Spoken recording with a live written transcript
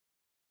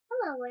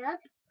Hello world,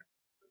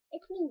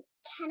 it's me,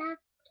 Kenna.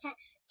 We're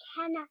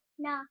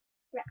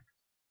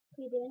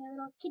doing a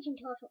little kitchen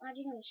tour for our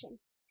generation.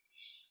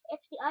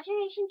 It's the our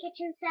generation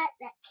kitchen set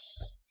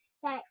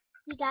that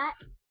we got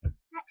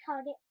at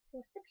Target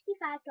for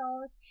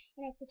 $65,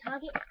 and it's a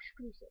Target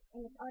exclusive,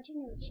 and it's our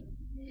generation.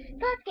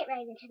 So let's get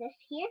right into this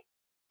here.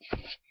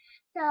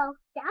 So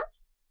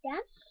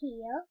down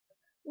here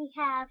we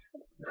have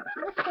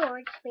the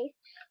storage space.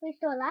 We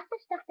store lots of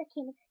stuff that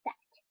came with the set.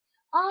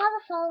 All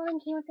the following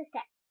came with the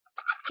set: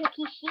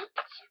 cookie sheet,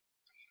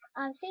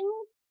 thing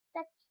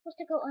that's supposed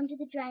to go under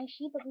the drying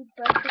sheet, but we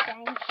broke the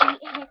drying sheet.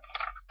 And it's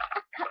a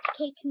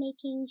cupcake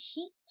making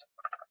sheet,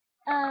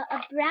 a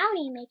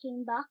brownie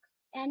making box,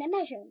 and a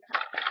measuring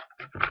cup.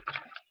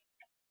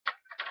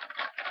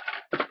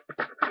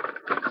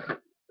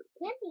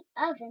 We have the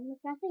oven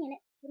with nothing in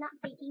it. We're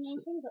not baking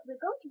anything, but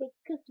we're going to bake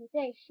cookies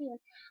very soon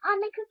on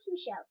the cooking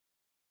show.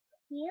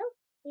 Here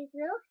is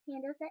little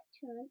handles that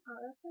turn.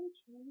 All of them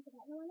turn, but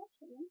I don't want to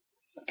turn them.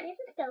 Here's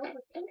a stove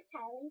with pink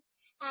tiling,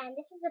 and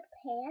this is a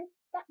pan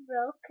that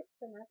broke,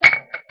 so not the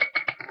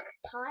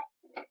pot.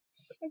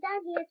 And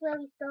down here is where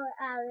we store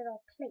our little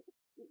plates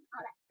and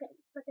all that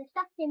goodness. But there's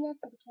stuff in there,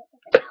 so we can't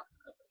take them out.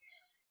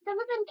 Some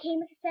of them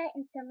came with a set,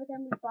 and some of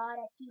them we bought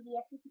at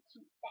CVS with a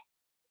cheap set.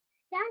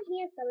 Down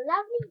here is the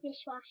lovely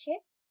dishwasher,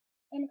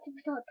 and it's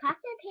full of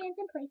pots and pans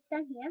and plates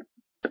down here,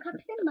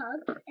 cups and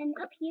mugs, and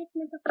up here is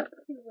Mrs.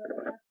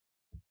 Silver.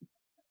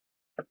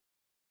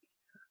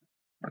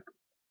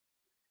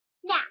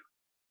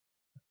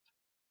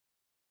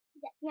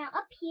 Now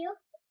up here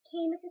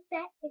came with a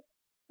set with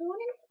spoon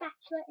and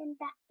spatula, and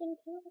that thing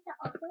came with a set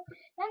also.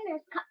 Then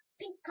there's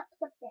pink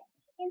cups up there.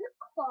 In the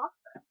clock,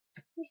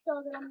 we saw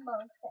little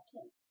mugs that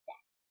came with the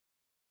set.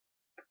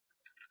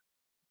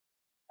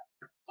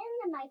 In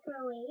the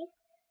microwave,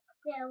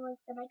 there was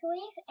the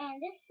microwave, and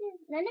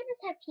none of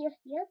us have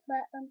TSDs,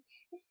 but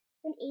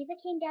when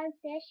Ava came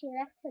downstairs, she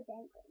left her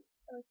bangles,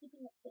 so we're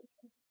keeping it safe.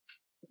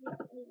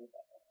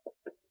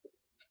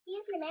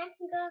 Here's the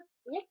American Girl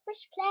Lick,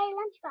 Push, Play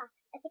lunchbox.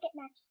 I think it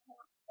matches her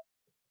outfit.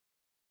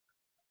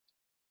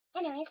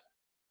 Anyways,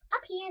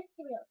 up here is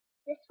cereal.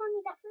 This one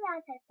we got for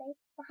Valentine's Day.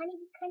 The Honey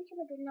Bee Crunch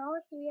and the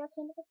granola cereal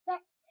came with a set.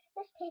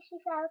 This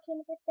pastry flour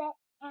came with a set,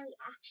 and we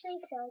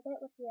actually filled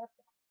it with real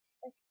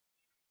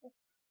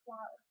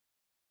flour.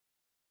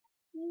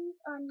 These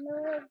are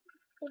no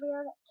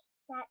cereal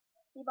that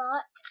we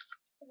bought.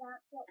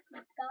 That's what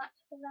we got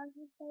for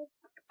Valentine's Day.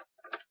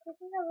 This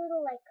is a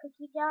little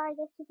cookie jar, I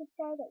guess you could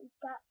say, that we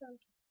got from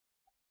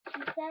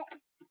set.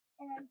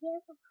 And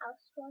here's a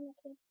house one that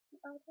came with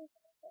the set.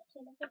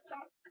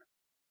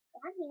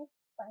 Down here's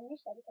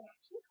sponge that we can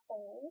actually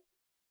hold.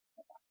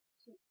 That's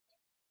cute.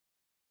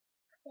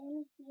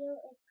 Then here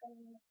is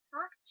some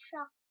hot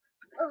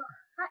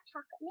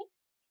chocolate mix.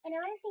 And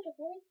what I think is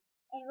really,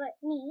 and what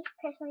me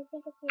personally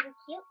think is really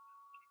cute,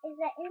 is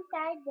that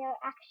inside there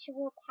are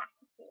actual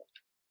packages.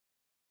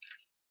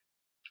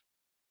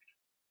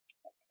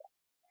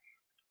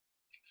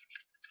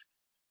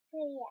 So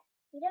yeah,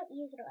 we don't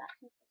use it a lot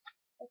since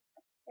it's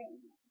a spring.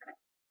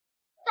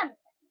 Sometimes.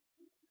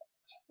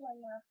 One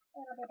more, a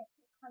little bit of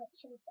how much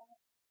chili sauce.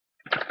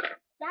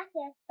 That's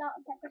it, salt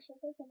and pepper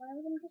shakers, and one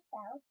of them just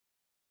fell.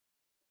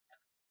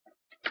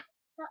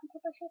 Salt and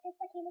pepper shakers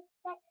that came with the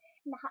set,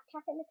 and the hot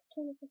chocolate mix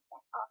came with the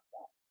set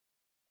also.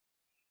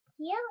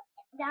 Here,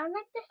 down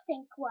the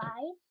sink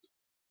wise,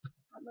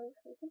 I'll move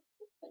the sink,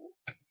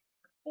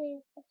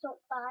 is a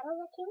soap bottle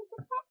that came with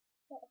the set.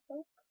 So a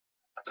soap.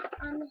 The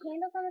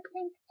handles on the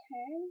sink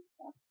turn.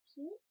 That's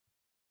cute.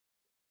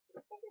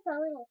 This is a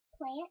little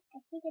plant.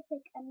 I think it's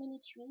like a mini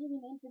tree. We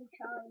named him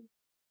Charlie.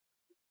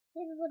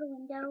 Here's a little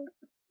window.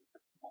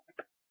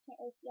 Can't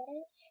really see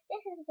it.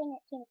 This is the thing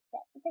that came with the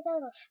set. It's like a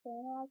little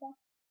strainer, I guess.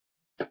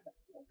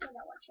 We're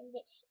not watching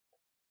this.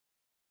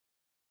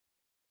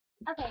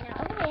 Okay, now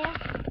over there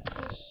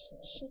is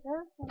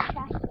sugar and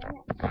plastic.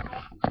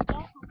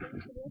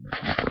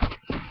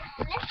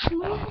 Let's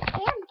move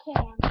the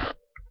can.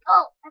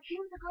 Oh, let's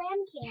move the glam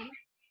can.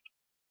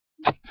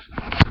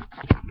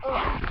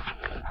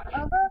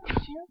 Over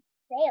to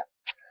sale.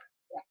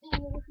 Let me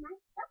move my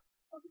stuff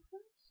over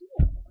here.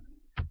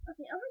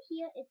 Okay, over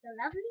here is the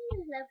lovely.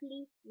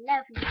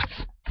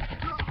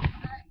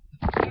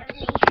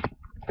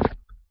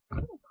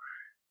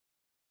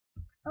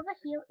 Over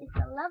here is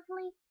the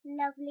lovely,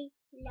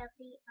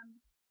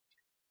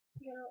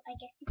 little, I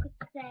guess you could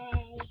say,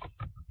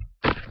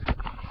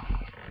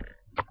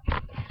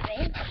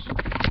 fridge.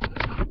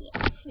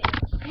 Yeah,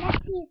 fridge.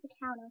 Let's use the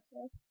counter,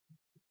 so.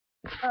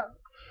 Oh,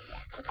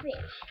 yeah, the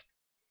fridge.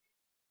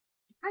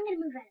 I'm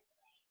gonna move out of the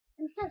way.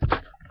 I'm so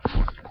sorry.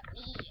 Let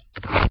me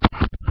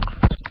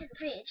to the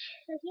fridge.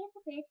 So here's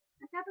the fridge.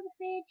 On top of the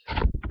fridge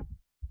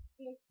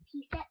is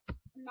tea set,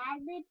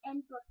 Mad Lib,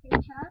 and birthday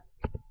chart.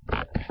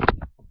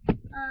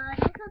 This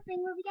little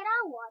thing where we get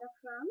our water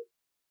from.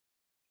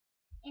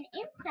 And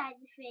inside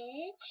the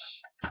fridge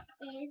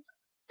is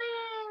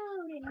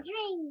food and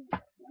drinks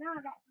and all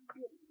that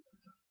good.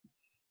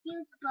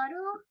 Here's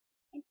butter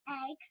and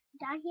eggs.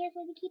 Down here is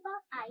where we keep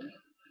our ice.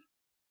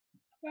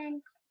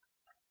 Then,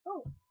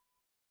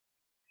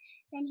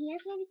 Then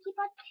here's where we keep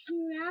our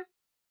tuna,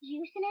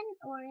 juice in an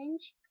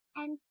orange,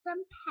 and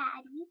some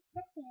patties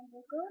for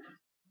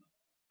hamburgers.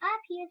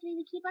 Up here's where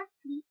we keep our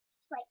sweets,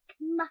 like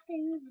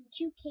muffins and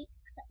 2 cakes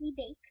that we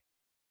bake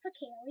for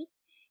Kaylee.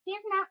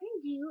 Here's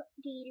Mountain Dew,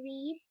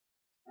 Gatorade,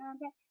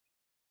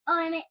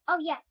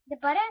 the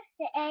butter,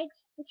 the eggs,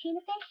 the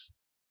tuna fish,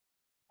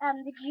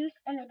 the juice,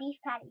 and the beef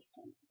patties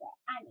came with it.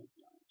 I made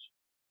the orange.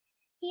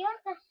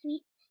 Here's the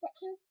sweets that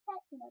came with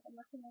that, the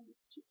muffin and the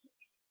 2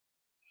 cakes.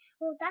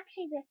 Well,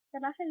 actually, the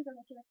muffins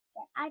only came with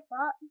that. I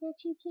bought the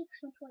 2 cakes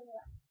from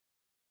Toyota.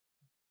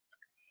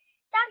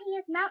 Down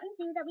here's Mountain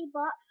Dew that we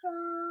bought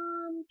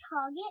from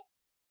Target.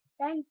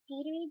 Then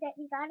Gatorade that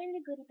we got in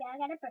the goodie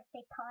bag at a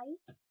birthday party.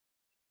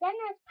 Then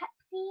there's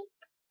Pepsi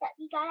that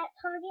we got at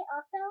Target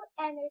also.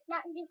 And there's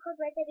Mountain Dew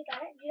Code Red that we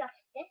got at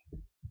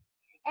Justice.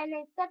 And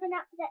then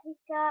 7-Up that we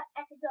got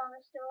at the dollar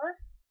store.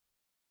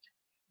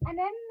 And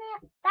then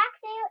back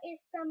there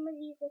is some of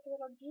these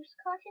little juice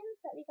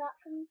cartons that we got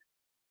from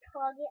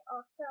Target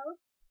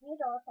also in the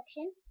dollar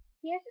section.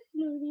 Here's a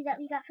smoothie that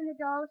we got from the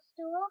dollar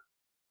store.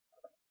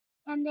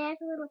 And there's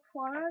a little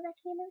Toro that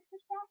came with the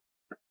set.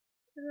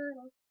 The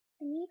little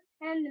thingy.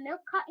 And the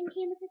milk carton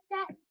came with the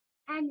set.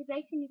 And the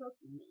rice and noodles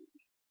we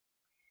made.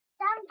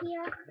 Down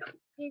here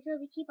is where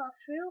we keep our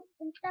fruit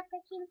and stuff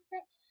that came with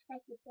it.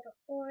 Like this little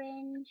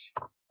orange,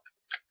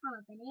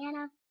 a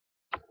banana,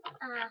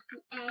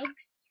 some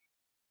eggs.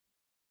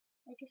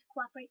 Like this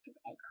cooperates with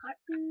egg heart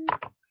food.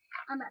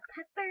 A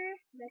pepper,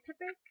 red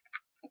pepper,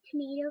 a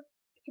tomato,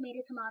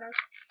 tomato,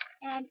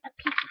 and a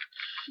piece of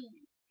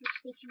cheese, which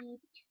they feed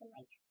to the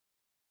mice.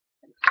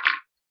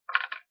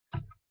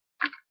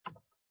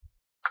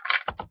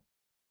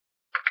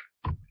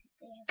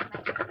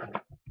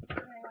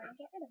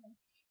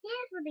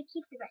 Here's where they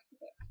keep the rest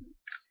of it,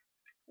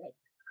 like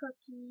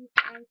cookies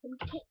and some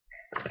cake.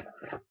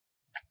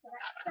 So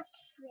that's the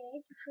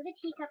fridge. Before the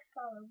teacups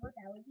fall over,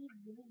 that would be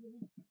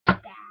really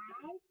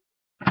bad.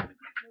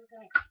 We're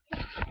going to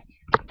take that.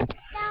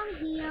 Down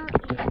here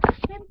is a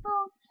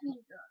simple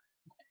freezer.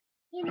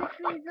 In the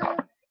freezer,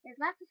 there's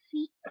lots of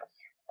sweets.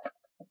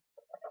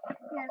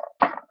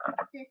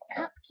 There's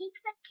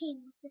cupcakes that came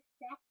with the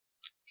set.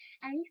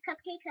 And these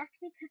cupcakes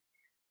actually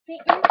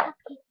fit in a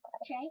cupcake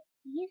tray.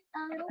 These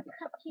are little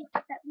cupcakes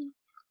that we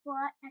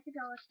bought at the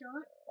dollar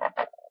store.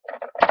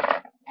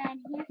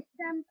 And here's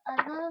some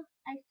other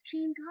ice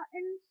cream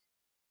cartons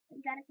that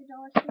we got at the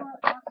dollar store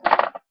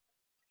also.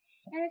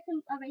 And there's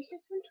some erasers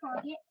from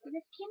Target.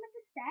 This came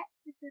with a set,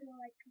 this little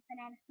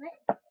banana split.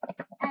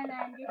 And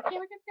then this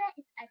came with a set,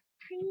 it's ice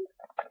cream.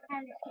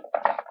 And this came with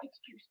a set, it's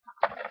juice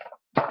pop.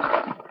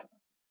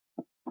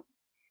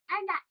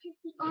 And that is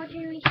the All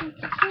Generation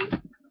Kitchen.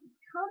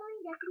 Totally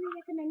definitely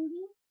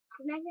recommending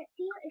the magnet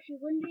seal if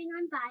you're wondering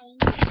on buying.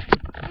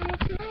 And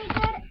it's a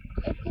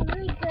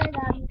really good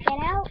get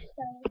out,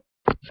 so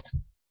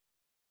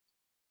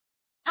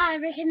I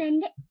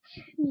recommend it.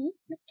 Me,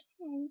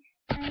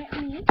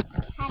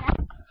 Hannah.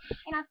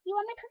 And I'll see you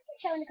on my cooking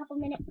show in a couple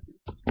minutes.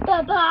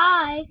 Bye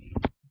bye.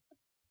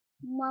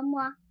 Mwah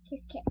mwah.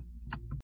 Kiss kiss.